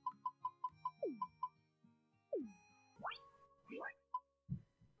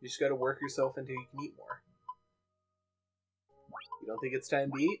 You just gotta work yourself until you can eat more. You don't think it's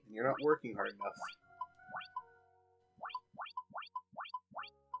time to eat? Then you're not working hard enough.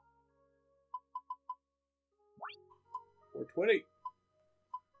 420.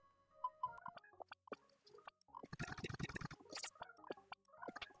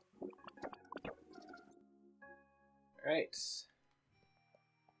 Alright.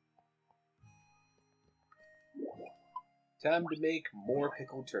 Time to make more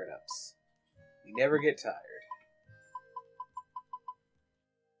pickled turnips. You never get tired.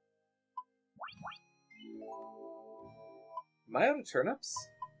 Am I out of turnips?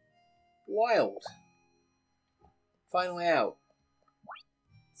 Wild. Finally out.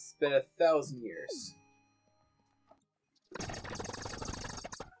 It's been 1,000 years.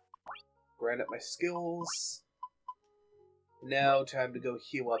 Grind up my skills. Now time to go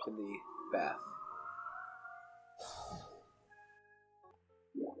heal up in the bath.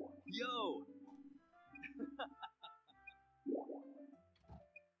 Yo!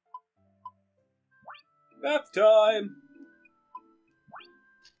 Bath time!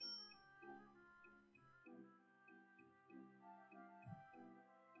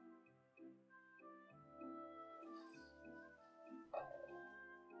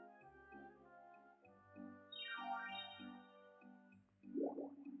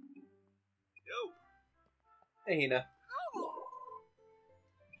 Yo. Hey, Hina.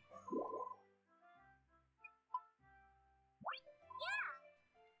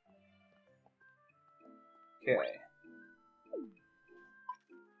 Okay.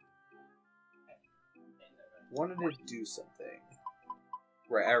 Wanted to do something.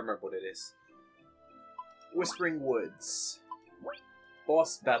 Right, I remember what it is. Whispering Woods.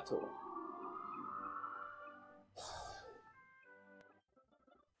 Boss battle.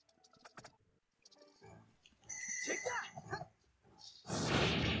 Take that.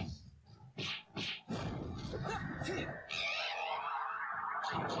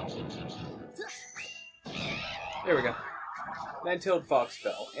 There we go. Nine-tailed fox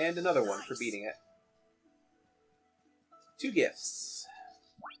fell, and another one for beating it. 2 gifts.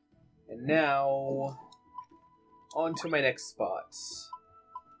 And now, on to my next spot.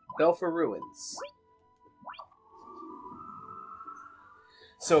 Belfer Ruins.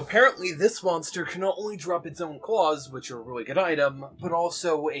 So apparently this monster can not only drop its own claws, which are a really good item, but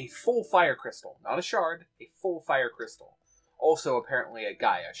also a full fire crystal. Not a shard, a full fire crystal. Also apparently a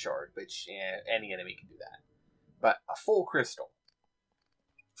Gaia shard, which any enemy can do that. But a full crystal.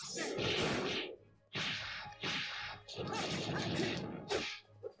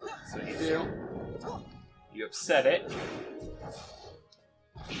 So what you do, you upset it.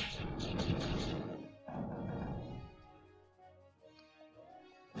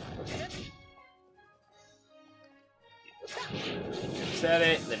 You upset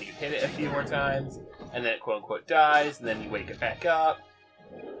it, then you hit it a few more times, and then it quote unquote dies, and then you wake it back up.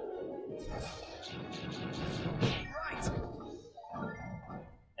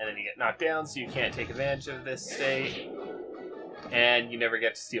 And then you get knocked down, so you can't take advantage of this state. And you never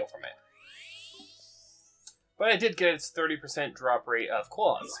get to steal from it. But I did get its 30% drop rate of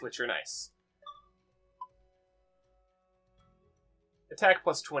claws, which are nice. Attack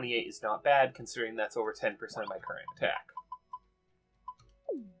plus 28 is not bad, considering that's over 10% of my current attack.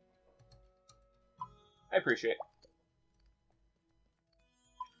 I appreciate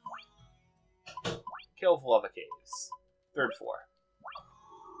it. Kill of Lava Caves. 3rd floor.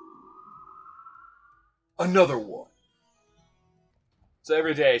 Another one! So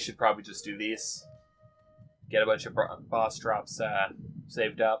every day I should probably just do these. Get a bunch of boss drops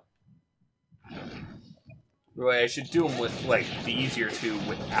saved up. Really, I should do them with, like, the easier two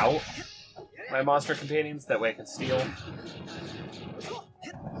without my monster companions. That way I can steal.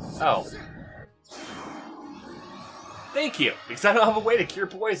 Oh. Thank you, because I don't have a way to cure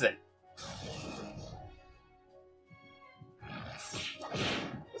poison.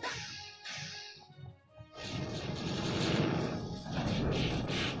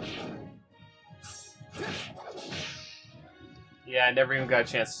 Yeah, I never even got a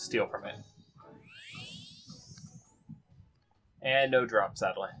chance to steal from it. And no drop,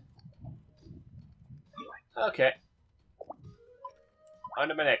 sadly. Okay. On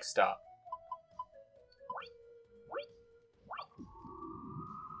to my next stop.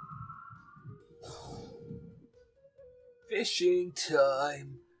 Fishing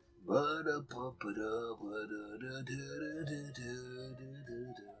time.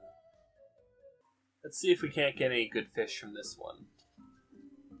 Let's see if we can't get any good fish from this one.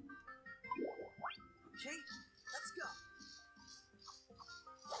 Okay, let's go.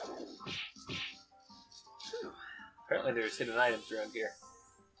 Apparently there's hidden items around here.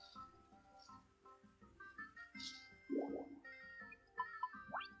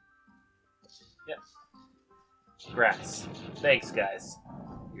 Yep. Grass. Thanks, guys.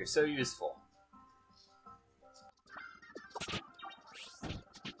 You're so useful.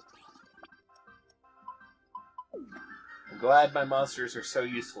 I'm glad my monsters are so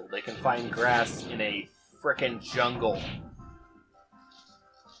useful. They can find grass in a frickin' jungle.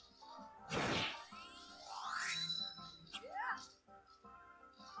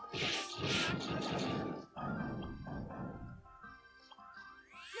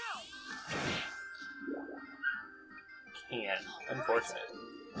 Can. Unfortunate.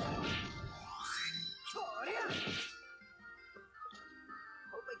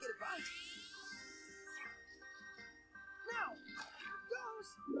 Hope I get it right. Now, goes.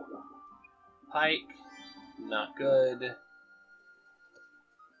 Pike. Not good.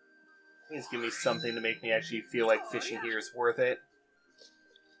 Please give me something to make me actually feel like fishing here is worth it.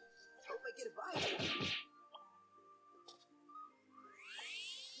 Hope I get it right.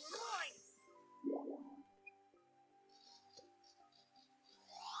 You're mine.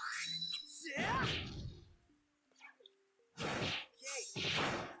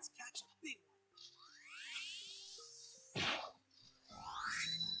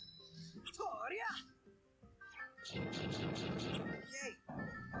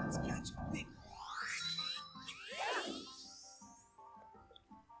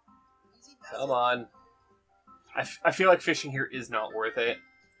 Come on. I feel like fishing here is not worth it.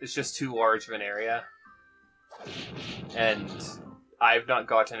 It's just too large of an area. And I've not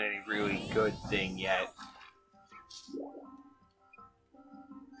gotten any really good thing yet.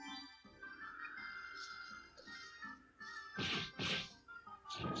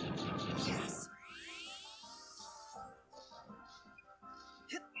 Yes.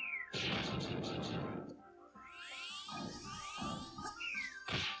 All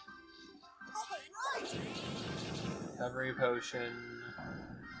right. Recovery potion.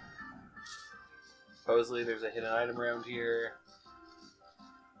 Supposedly there's a hidden item around here.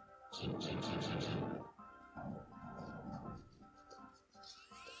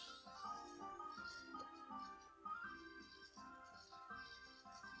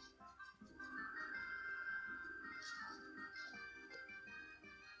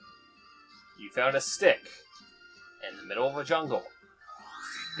 You found a stick in the middle of a jungle.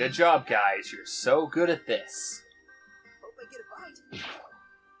 Good job, guys. You're so good at this. Hope I get a bite. Now.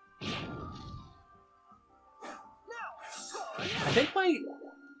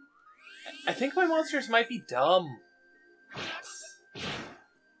 I think my monsters might be dumb.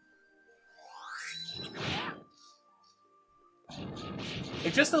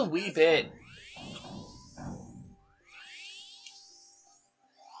 Like just a wee bit. Okay.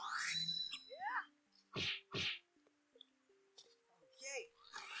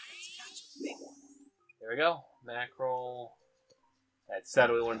 Let's catch a big one. There we go. Mackerel. That's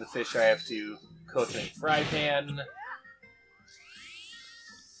sadly one of the fish I have to cook in a fry pan.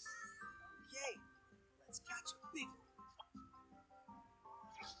 Okay. Let's catch a big one.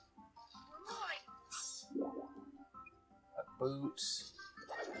 We're mine. A boot.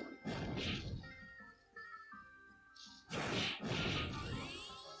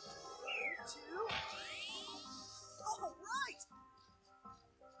 Two. All right.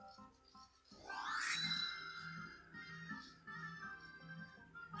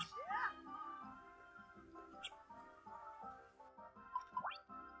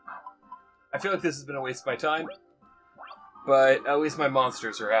 I feel like this has been a waste of my time, but at least my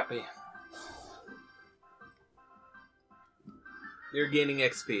monsters are happy. You're gaining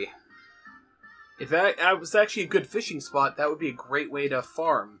XP. If that was actually a good fishing spot, that would be a great way to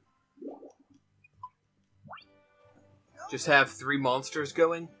farm. Just have 3 monsters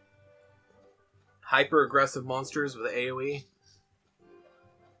going. Hyper-aggressive monsters with AoE.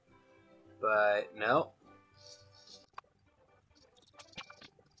 But, no.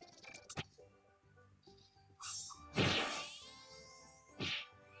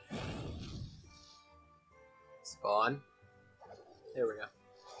 Spawn. There we go.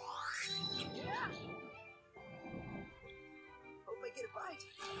 Hope I get a bite.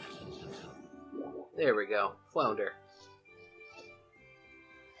 There we go. Flounder.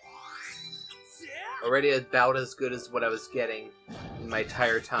 Yeah. Already about as good as what I was getting in my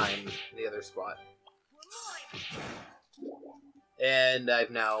entire time in the other spot. We're mine. And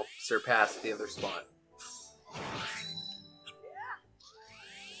I've now surpassed the other spot.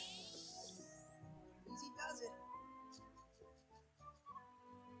 Easy does it.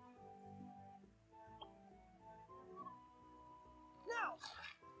 Now.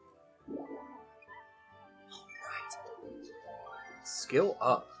 All right. Skill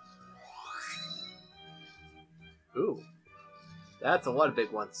up. Ooh. That's a lot of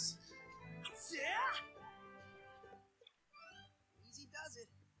big ones. Yeah. Easy does it.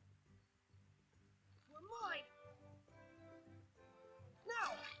 We're mine.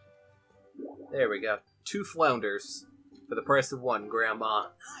 Now. There we go. 2 flounders for the price of 1, Grandma.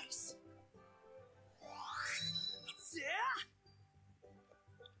 Nice. Yeah.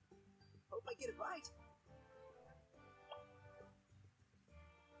 Hope I get a bite.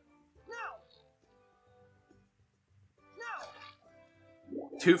 No. No.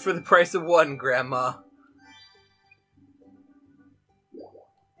 2 for the price of 1, Grandma. All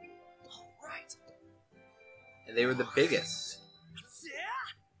right. And they were the biggest. Yeah.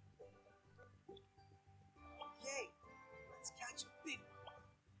 Okay. Let's catch a big one.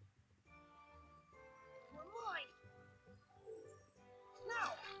 We're mine.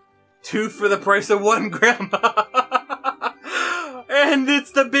 Now. 2 for the price of 1, Grandma. And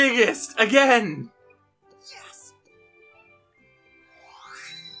it's the biggest again. Yes.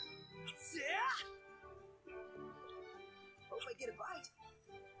 Yeah. Hope I get a bite.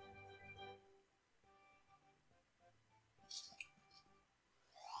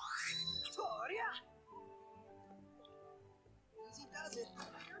 Toria. Easy does it.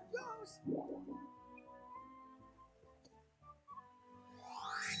 Here it goes.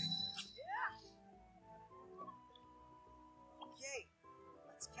 Yeah. Okay.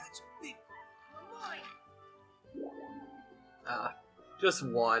 Let's catch a big one. Just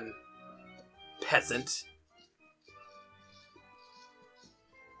one. Peasant.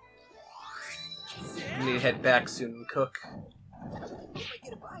 I need to head back soon and cook. Hope I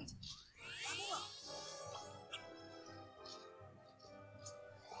get a bite.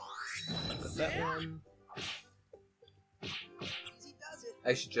 Put that one. Easy does it.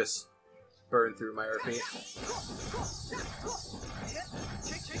 I should just burn through my RP.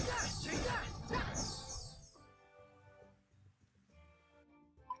 Check that.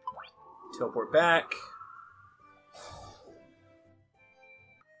 Teleport back.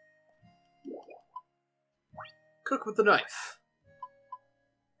 Cook with the knife.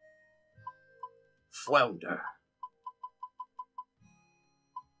 Flounder.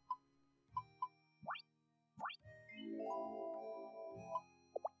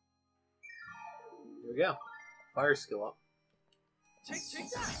 There we go. Fire skill up. Check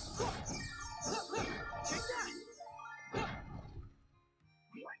that. Look. Check that.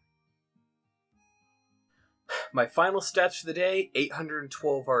 My final stats for the day,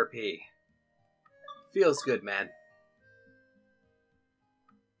 812 RP. Feels good, man.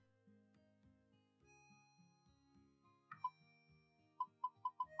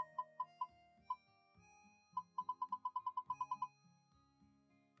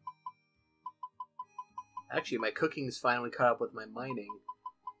 Actually, my cooking's finally caught up with my mining,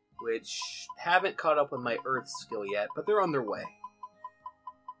 which haven't caught up with my earth skill yet, but they're on their way.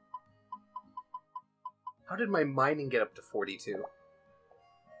 How did my mining get up to 42?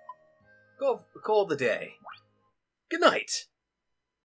 Goal of the day. Good night!